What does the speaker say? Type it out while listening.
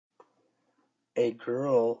A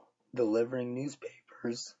girl delivering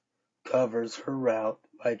newspapers covers her route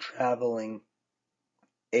by traveling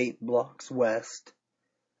 8 blocks west,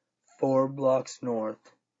 4 blocks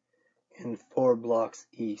north, and 4 blocks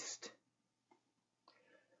east.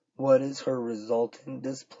 What is her resultant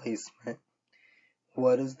displacement?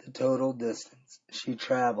 What is the total distance she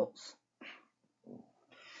travels?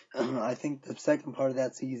 I think the second part of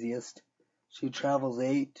that's easiest. She travels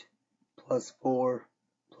 8 plus 4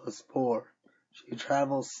 plus 4. She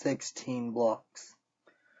travels 16 blocks.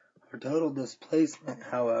 Her total displacement,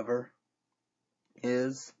 however,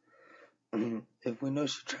 is, if we know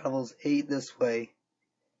she travels 8 this way,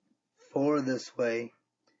 4 this way,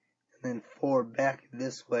 and then 4 back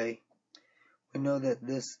this way, we know that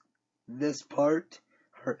this part,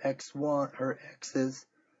 her x's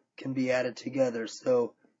can be added together.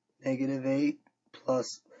 So negative 8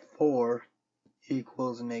 plus 4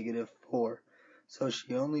 equals negative 4. So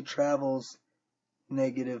she only travels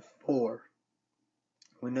negative 4.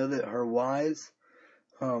 We know that her y's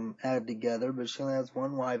add together, but she only has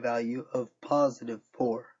one y value of positive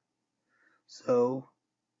 4. So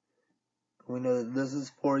we know that this is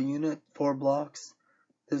 4 blocks.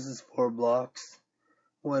 This is 4 blocks.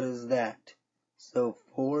 What is that? So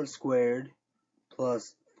 4 squared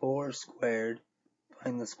plus 4 squared,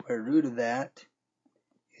 find the square root of that,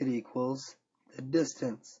 it equals the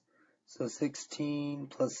distance. So 16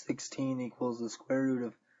 plus 16 equals the square root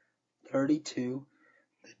of 32.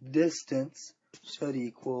 The distance should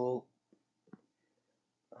equal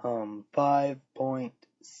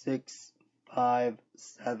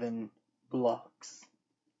 5.657 blocks.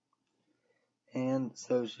 And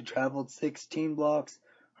so she traveled 16 blocks.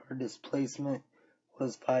 Her displacement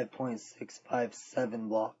was 5.657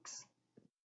 blocks.